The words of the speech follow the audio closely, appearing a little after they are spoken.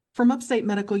From Upstate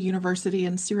Medical University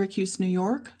in Syracuse, New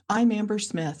York, I'm Amber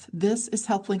Smith. This is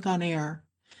HealthLink on Air.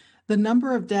 The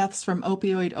number of deaths from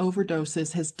opioid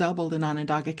overdoses has doubled in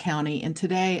Onondaga County, and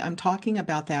today I'm talking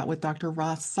about that with Dr.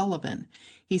 Ross Sullivan.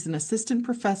 He's an assistant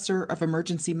professor of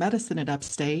emergency medicine at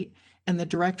Upstate and the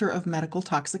director of medical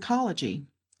toxicology.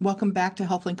 Welcome back to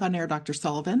HealthLink on Air, Dr.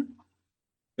 Sullivan.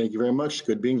 Thank you very much.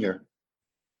 Good being here.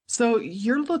 So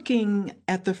you're looking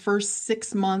at the first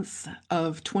 6 months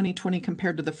of 2020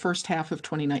 compared to the first half of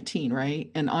 2019, right?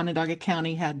 And Onondaga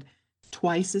County had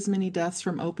twice as many deaths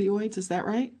from opioids. Is that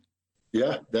right?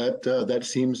 Yeah, that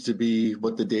seems to be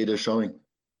what the data is showing.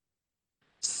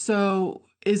 So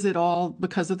is it all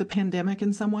because of the pandemic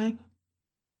in some way?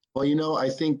 Well, I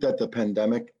think that the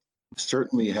pandemic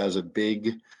certainly has a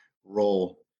big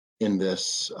role in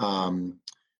this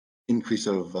increase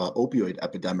of opioid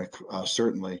epidemic,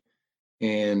 certainly.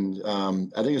 And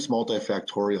I think it's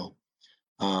multifactorial.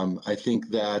 I think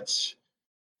that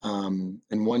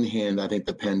in one hand, I think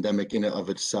the pandemic in and of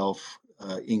itself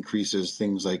increases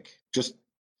things like just,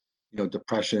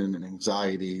 depression and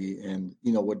anxiety and,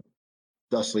 would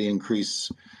thusly increase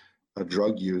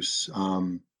drug use.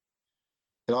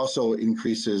 It also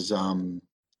increases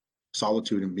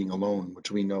solitude and being alone,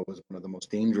 which we know is one of the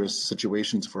most dangerous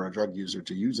situations for a drug user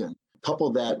to use in. Couple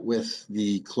that with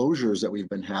the closures that we've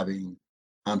been having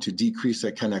to decrease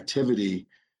that connectivity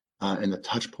and the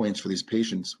touch points for these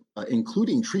patients,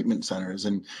 including treatment centers.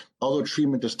 And although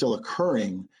treatment is still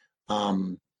occurring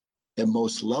at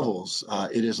most levels,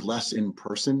 it is less in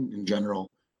person in general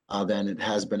than it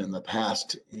has been in the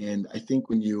past. And I think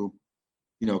when you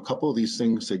couple these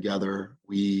things together,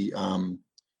 you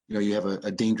have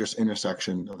a dangerous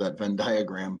intersection of that Venn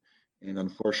diagram. And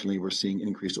unfortunately, we're seeing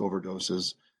increased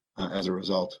overdoses as a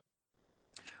result.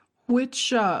 Which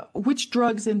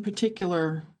drugs in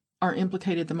particular are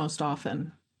implicated the most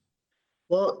often?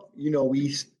 Well,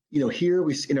 here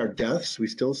we in our deaths, we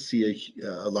still see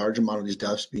a large amount of these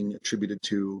deaths being attributed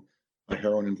to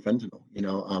heroin and fentanyl.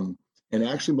 And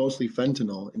actually mostly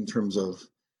fentanyl in terms of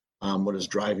what is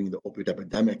driving the opioid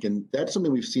epidemic, and that's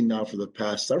something we've seen now for the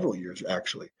past several years.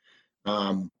 Actually,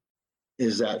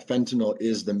 is that fentanyl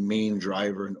is the main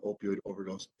driver in opioid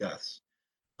overdose deaths,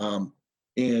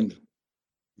 and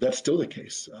that's still the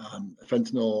case.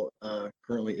 Fentanyl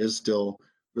currently is still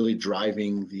really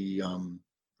driving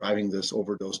this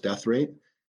overdose death rate.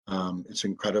 It's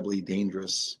incredibly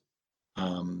dangerous,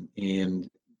 and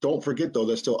don't forget though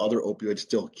that still other opioids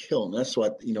still kill, and that's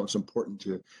what it's important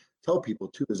to tell people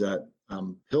too, is that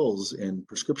pills and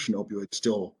prescription opioids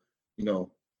still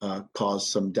cause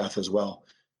some death as well.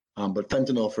 But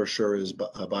fentanyl for sure is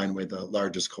by and away the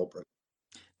largest culprit.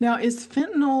 Now, is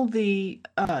fentanyl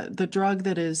the drug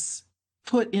that is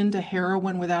put into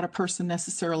heroin without a person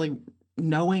necessarily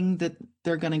knowing that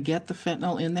they're going to get the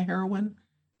fentanyl in the heroin?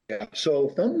 Yeah. So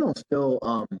fentanyl still,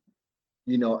 I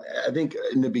think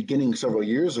in the beginning several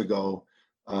years ago,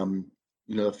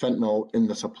 the fentanyl in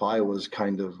the supply was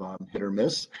kind of hit or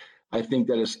miss. I think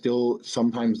that is still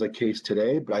sometimes the case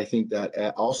today, but I think that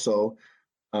also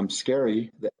scarily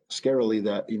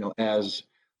that as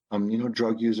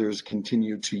drug users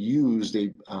continue to use,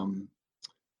 they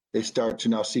start to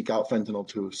now seek out fentanyl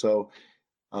too. So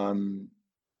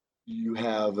you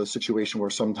have a situation where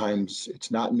sometimes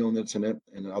it's not known that's in it,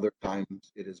 and other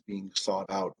times it is being sought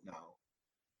out now.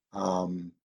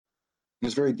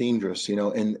 It's very dangerous,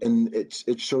 and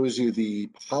it shows you the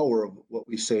power of what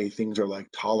we say things are like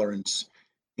tolerance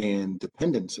and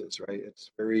dependences, right? It's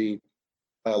very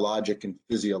biologic and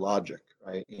physiologic,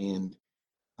 right? And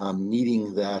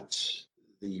needing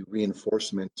the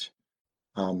reinforcement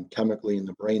chemically in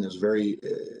the brain is very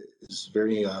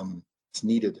it's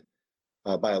needed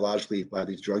biologically by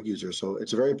these drug users. So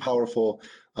it's a very powerful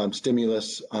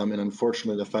stimulus, and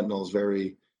unfortunately, the fentanyl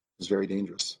is very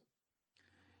dangerous.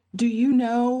 Do you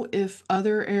know if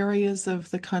other areas of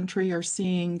the country are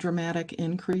seeing dramatic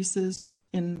increases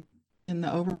in the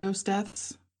overdose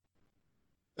deaths?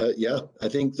 Yeah, I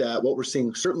think that what we're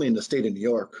seeing, certainly in the state of New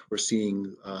York, we're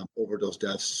seeing overdose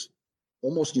deaths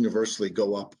almost universally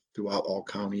go up throughout all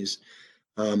counties.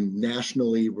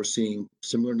 Nationally, we're seeing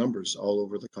similar numbers all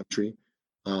over the country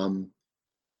of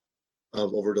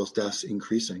overdose deaths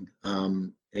increasing.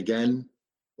 Again,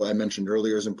 what I mentioned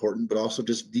earlier is important, but also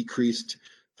just decreased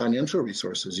financial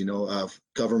resources.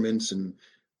 Governments and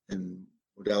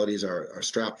modalities are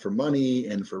strapped for money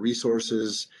and for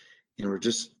resources, and we're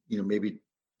just maybe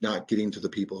not getting to the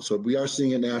people. So we are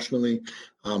seeing it nationally.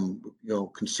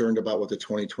 Concerned about what the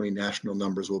 2020 national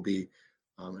numbers will be,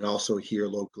 and also here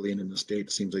locally and in the state,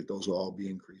 it seems like those will all be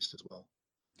increased as well.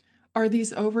 Are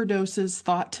these overdoses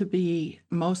thought to be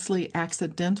mostly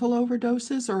accidental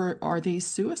overdoses, or are these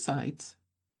suicides?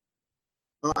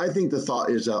 I think the thought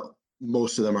is that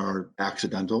most of them are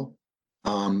accidental.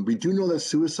 We do know that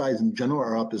suicides in general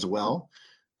are up as well.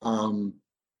 Um,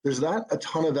 there's not a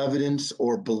ton of evidence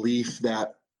or belief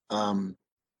that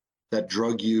that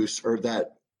drug use or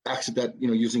that accident,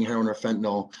 using heroin or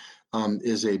fentanyl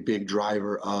is a big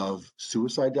driver of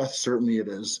suicide death. Certainly, it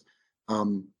is.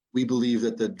 We believe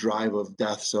that the drive of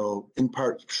death, so in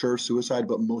part, sure, suicide,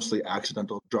 but mostly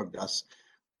accidental drug deaths,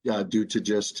 due to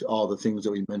just all the things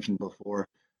that we mentioned before.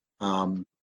 Um,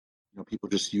 people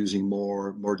just using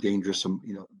more dangerous,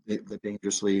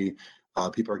 dangerously.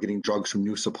 People are getting drugs from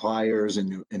new suppliers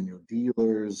and new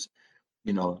dealers.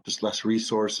 Just less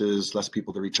resources, less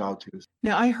people to reach out to.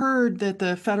 Now, I heard that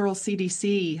the federal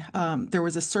CDC, there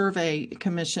was a survey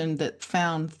commissioned that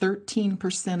found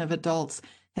 13% of adults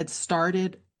had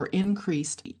started or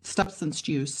increased substance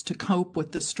use to cope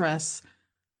with the stress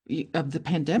of the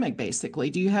pandemic, basically.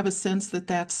 Do you have a sense that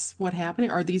that's what happening?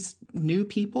 Are these new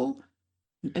people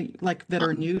like that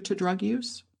are new to drug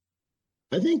use?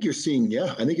 I think you're seeing,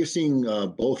 yeah, I think you're seeing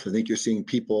both. I think you're seeing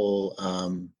people,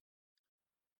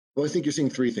 well, I think you're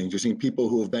seeing three things. You're seeing people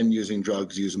who have been using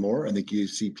drugs use more. I think you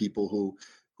see people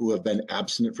who have been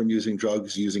abstinent from using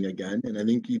drugs using again. And I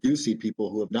think you do see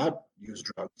people who have not used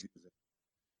drugs using.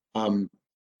 Um,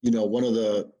 one of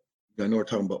I know we're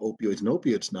talking about opioids and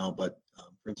opiates now, but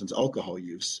for instance, alcohol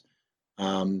use.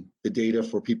 The data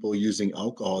for people using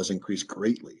alcohol has increased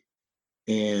greatly.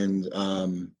 And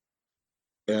a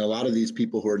lot of these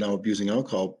people who are now abusing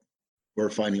alcohol, we're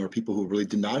finding are people who really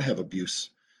did not have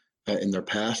abuse in their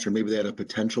past, or maybe they had a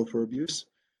potential for abuse.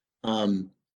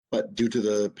 But due to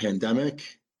the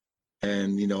pandemic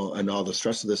and all the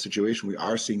stress of the situation, we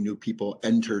are seeing new people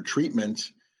enter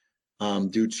treatment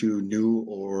due to new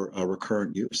or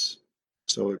recurrent use.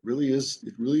 So it really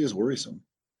is worrisome.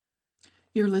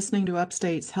 You're listening to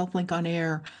Upstate's HealthLink on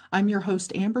Air. I'm your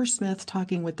host, Amber Smith,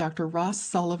 talking with Dr. Ross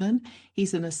Sullivan.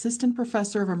 He's an assistant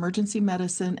professor of emergency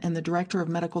medicine and the director of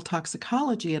medical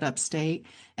toxicology at Upstate.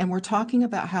 And we're talking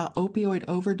about how opioid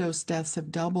overdose deaths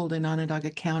have doubled in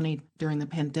Onondaga County during the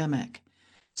pandemic.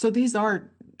 So these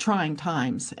are trying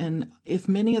times. And if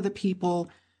many of the people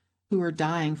who are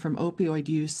dying from opioid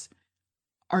use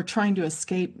are trying to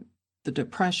escape the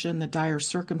depression, the dire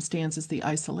circumstances, the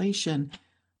isolation,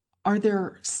 are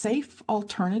there safe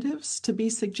alternatives to be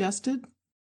suggested?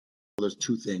 There's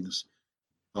two things.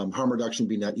 Harm reduction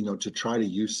being that, to try to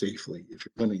use safely if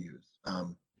you're going to use.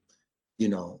 You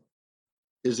know,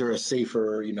 is there a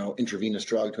safer, intravenous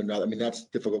drug to another? I mean, that's a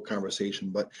difficult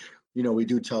conversation, but, we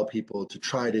do tell people to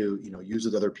try to, use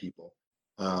with other people.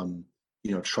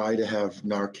 Try to have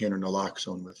Narcan or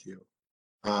naloxone with you.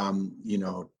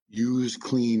 Use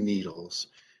clean needles.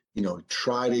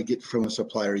 Try to get from a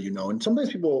supplier, and sometimes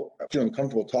people feel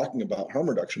uncomfortable talking about harm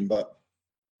reduction, but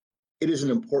it is an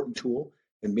important tool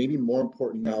and maybe more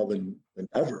important now than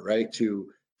ever, right?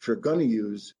 If you're going to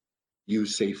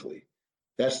use safely.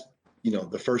 That's,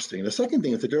 the first thing. The second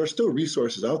thing is that there are still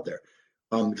resources out there.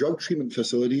 Drug treatment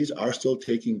facilities are still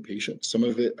taking patients. Some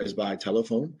of it is by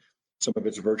telephone, some of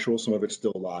it's virtual, some of it's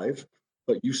still live,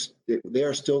 but they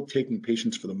are still taking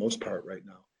patients for the most part right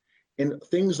now. And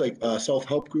things like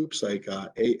self-help groups like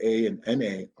AA and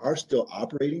NA are still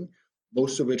operating,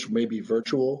 most of which may be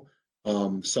virtual,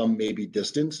 some may be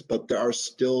distance, but there are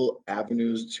still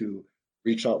avenues to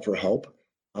reach out for help.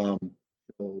 I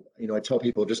tell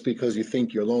people just because you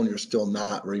think you're alone, you're still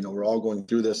not. We're all going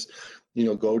through this.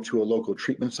 Go to a local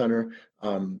treatment center.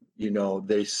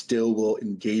 They still will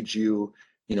engage you.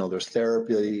 There's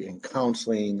therapy and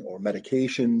counseling or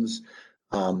medications.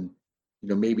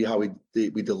 Maybe how we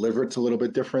deliver it's a little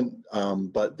bit different,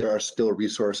 but there are still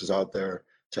resources out there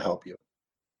to help you.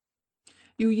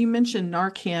 You mentioned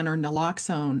Narcan or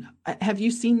naloxone. Have you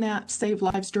seen that save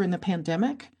lives during the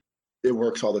pandemic? It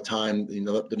works all the time.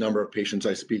 The number of patients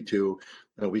I speak to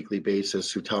on a weekly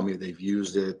basis who tell me they've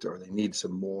used it or they need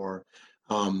some more.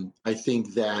 I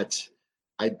think that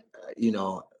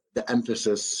the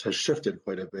emphasis has shifted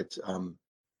quite a bit,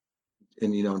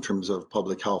 in terms of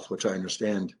public health, which I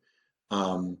understand.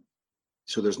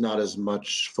 So there's not as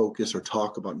much focus or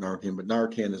talk about Narcan, but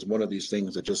Narcan is one of these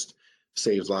things that just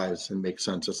saves lives and makes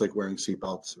sense. It's like wearing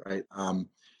seatbelts, right?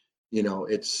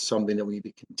 It's something that we need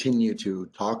to continue to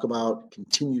talk about,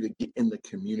 continue to get in the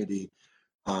community,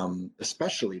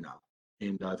 especially now.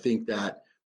 And I think that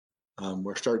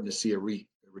we're starting to see a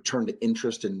return to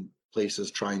interest in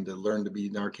places trying to learn to be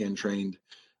Narcan trained,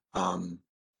 and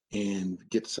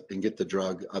get the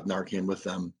drug of Narcan with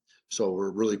them. So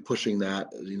we're really pushing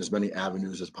that in as many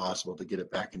avenues as possible to get it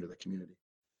back into the community.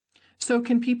 So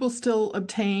can people still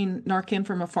obtain Narcan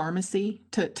from a pharmacy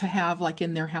to have like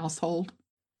in their household?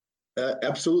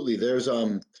 Absolutely. There's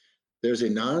a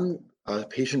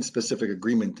patient specific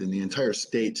agreement in the entire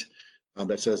state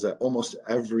that says that almost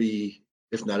every,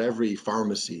 if not every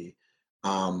pharmacy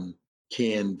um,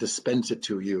 can dispense it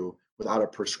to you without a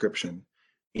prescription.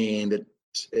 And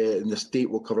the state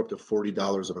will cover up to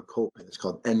 $40 of a copay. It's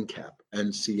called NCAP,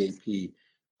 NCAP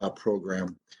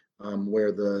program,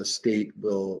 where the state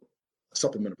will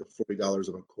supplement up to $40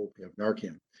 of a copay of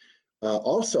Narcan.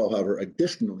 Also, however,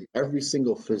 additionally, every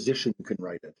single physician can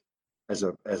write it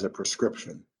as a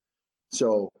prescription.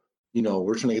 So,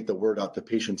 we're trying to get the word out to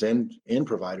patients and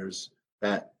providers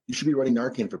that you should be writing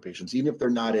Narcan for patients, even if they're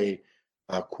not a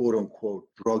quote unquote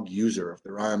drug user. If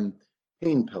they're on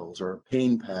pain pills or a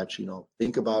pain patch,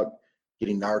 think about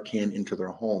getting Narcan into their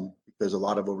home because a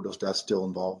lot of overdose deaths still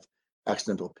involve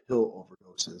accidental pill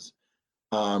overdoses.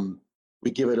 Um,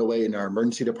 we give it away in our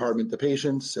emergency department to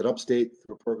patients at Upstate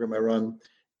through a program I run,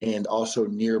 and also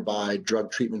nearby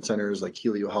drug treatment centers like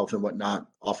Helio Health and whatnot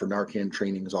offer Narcan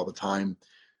trainings all the time.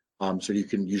 So you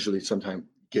can usually sometimes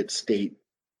get state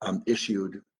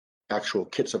issued actual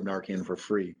kits of Narcan for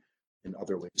free in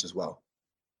other ways as well.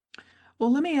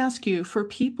 Well, let me ask you, for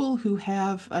people who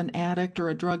have an addict or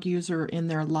a drug user in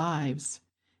their lives,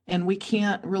 and we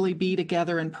can't really be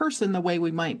together in person the way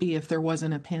we might be if there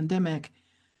wasn't a pandemic,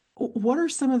 what are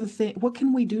some of the things, what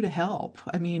can we do to help?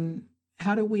 I mean,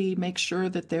 how do we make sure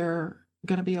that they're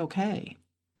going to be okay?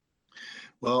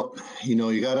 Well,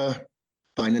 you gotta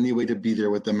find any way to be there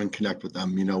with them and connect with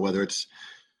them. Whether it's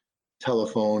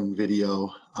telephone,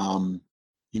 video.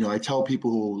 I tell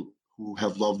people who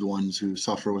have loved ones who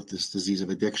suffer with this disease of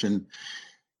addiction,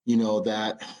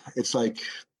 that it's like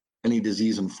any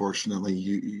disease. Unfortunately,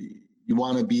 you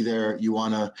want to be there, you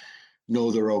want to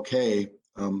know they're okay,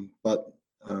 but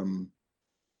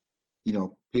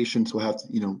patients will have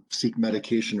to seek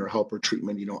medication or help or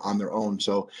treatment on their own.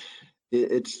 So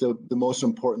it's the most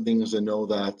important thing is to know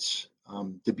that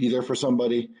to be there for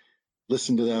somebody,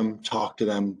 listen to them, talk to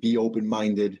them, be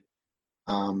open-minded,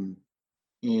 um,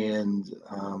 and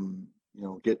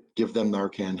give them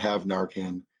Narcan, have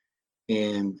Narcan,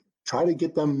 and try to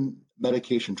get them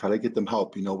medication, try to get them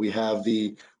help. We have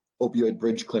the opioid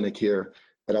bridge clinic here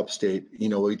at Upstate.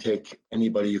 We take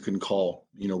anybody you can call.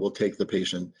 We'll take the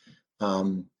patient,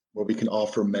 where we can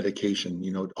offer medication.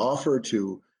 Offer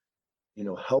to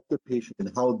help the patient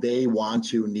and how they want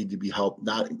to need to be helped,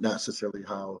 not necessarily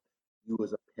how you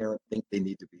as a parent think they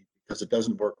need to be, because it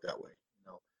doesn't work that way.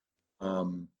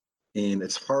 Um, and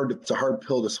it's a hard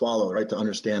pill to swallow, right? To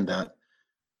understand that.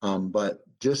 But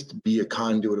just be a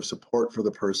conduit of support for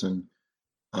the person.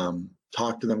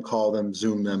 Talk to them, call them,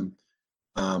 Zoom them,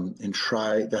 and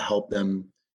try to help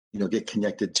them, get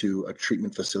connected to a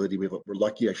treatment facility. We're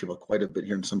lucky, actually, we have quite a bit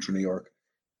here in Central New York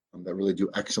that really do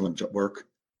excellent work.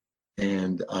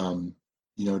 And,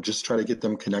 just try to get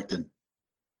them connected.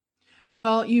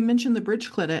 Well, you mentioned the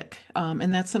Bridge Clinic,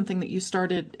 and that's something that you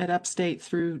started at Upstate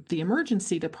through the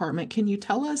emergency department. Can you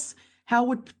tell us how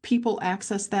would people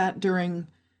access that during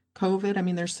COVID? I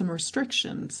mean, there's some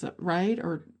restrictions, right?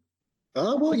 Or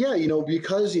Well, yeah,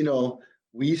 because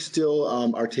we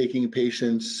still are taking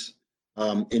patients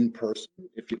in person.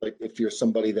 If you're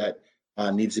somebody that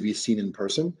needs to be seen in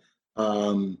person,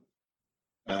 um,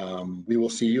 we will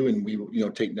see you, and we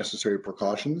take necessary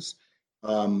precautions.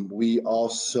 We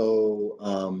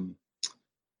also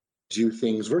do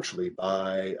things virtually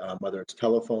by whether it's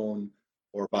telephone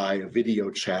or by a video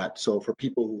chat. So for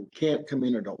people who can't come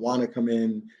in or don't want to come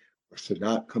in or should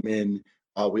not come in,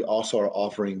 we also are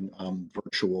offering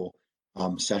virtual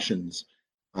sessions,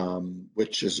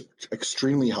 which is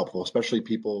extremely helpful, especially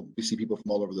we see people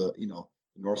from all over the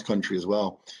North Country as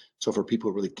well. So for people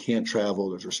who really can't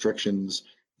travel, there's restrictions.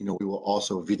 We will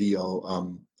also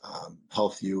video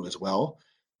health you as well.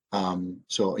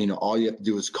 So all you have to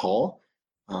do is call.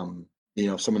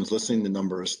 If someone's listening, the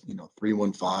number is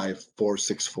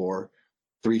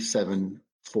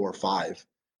 315-464-3745.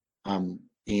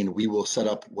 And we will set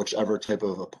up whichever type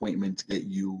of appointment that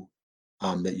you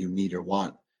need or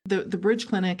want. the Bridge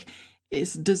Clinic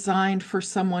is designed for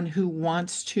someone who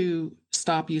wants to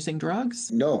stop using drugs?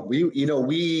 No,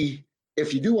 we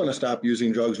if you do want to stop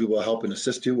using drugs, we will help and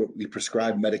assist you. We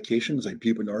prescribe medications like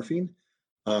buprenorphine.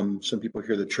 Some people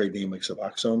hear the trade name like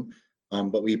Suboxone,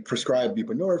 but we prescribe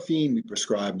buprenorphine, we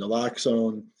prescribe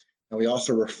naloxone, and we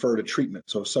also refer to treatment.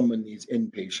 So if someone needs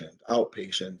inpatient,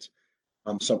 outpatient,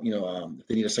 if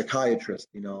they need a psychiatrist,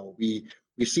 we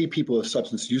see people with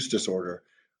substance use disorder.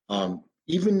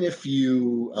 Even if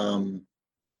you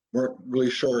weren't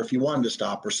really sure if you wanted to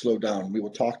stop or slow down, we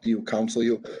will talk to you, counsel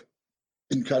you,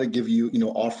 and try to give you,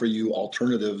 offer you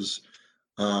alternatives.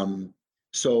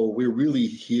 So we're really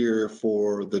here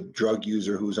for the drug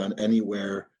user who's on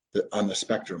anywhere on the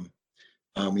spectrum.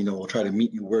 We'll try to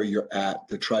meet you where you're at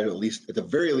to try to at the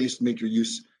very least, make your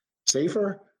use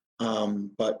safer.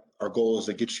 But our goal is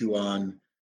to get you on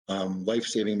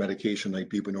life-saving medication like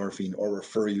buprenorphine, or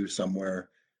refer you somewhere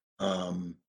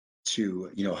to,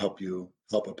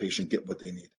 help a patient get what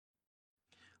they need.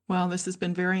 Well, this has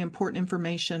been very important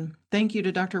information. Thank you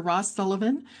to Dr. Ross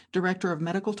Sullivan, Director of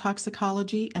Medical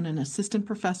Toxicology and an Assistant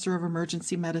Professor of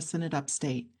Emergency Medicine at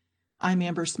Upstate. I'm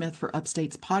Amber Smith for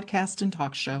Upstate's podcast and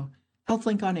talk show,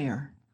 HealthLink on Air.